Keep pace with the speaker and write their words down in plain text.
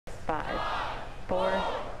5, 4,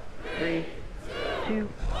 3, 2, 1,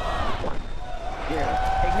 0.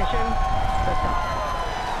 Ignition, liftoff.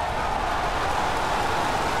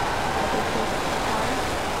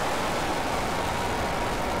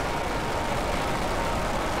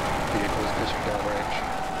 Vehicles pitching downrange.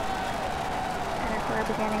 Center core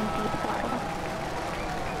beginning deep throttle.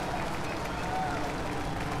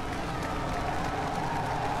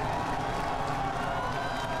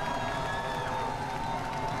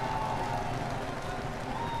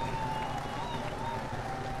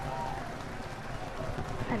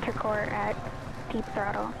 Center core at deep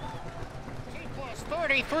throttle. T plus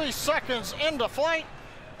 33 seconds into flight.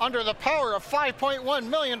 Under the power of 5.1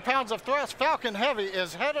 million pounds of thrust, Falcon Heavy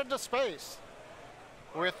is headed to space.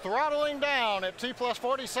 We're throttling down at T plus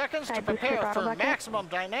 40 seconds to prepare for maximum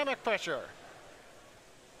dynamic pressure.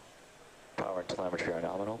 Power and telemetry are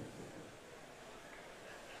nominal.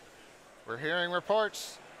 We're hearing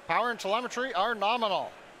reports. Power and telemetry are nominal.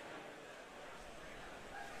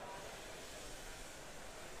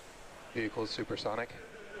 Vehicle is supersonic.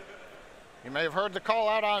 You may have heard the call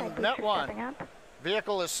out on Net 1.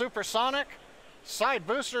 Vehicle is supersonic. Side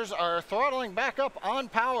boosters are throttling back up on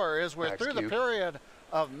power as we're through the period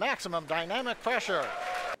of maximum dynamic pressure.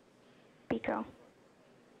 Pico.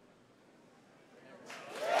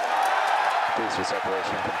 Booster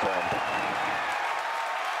separation confirmed.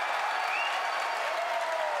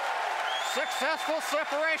 Successful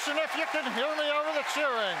separation, if you can hear me over the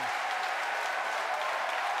cheering.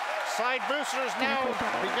 Side boosters now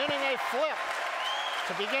beginning a flip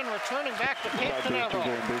to begin returning back to Cape Canaveral.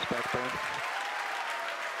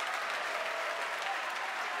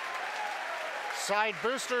 Side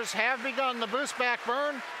boosters have begun the boost back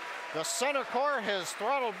burn. The center core has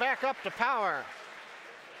throttled back up to power.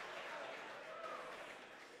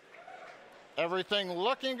 Everything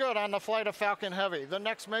looking good on the flight of Falcon Heavy. The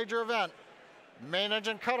next major event, main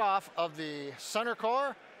engine cutoff of the center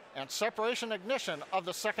core and separation ignition of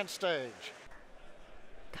the second stage.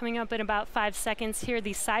 Coming up in about 5 seconds here,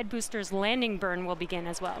 the side boosters landing burn will begin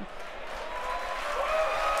as well.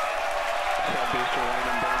 Side booster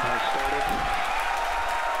landing burn has started.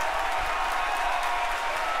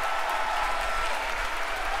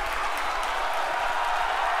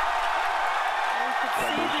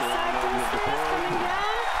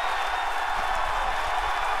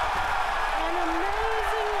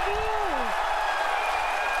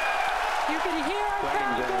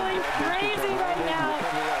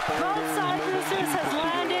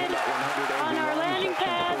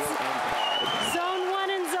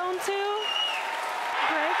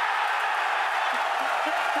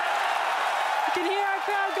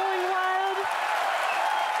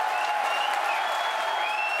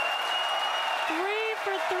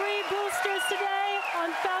 Today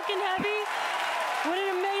on Falcon Heavy. What an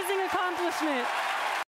amazing accomplishment.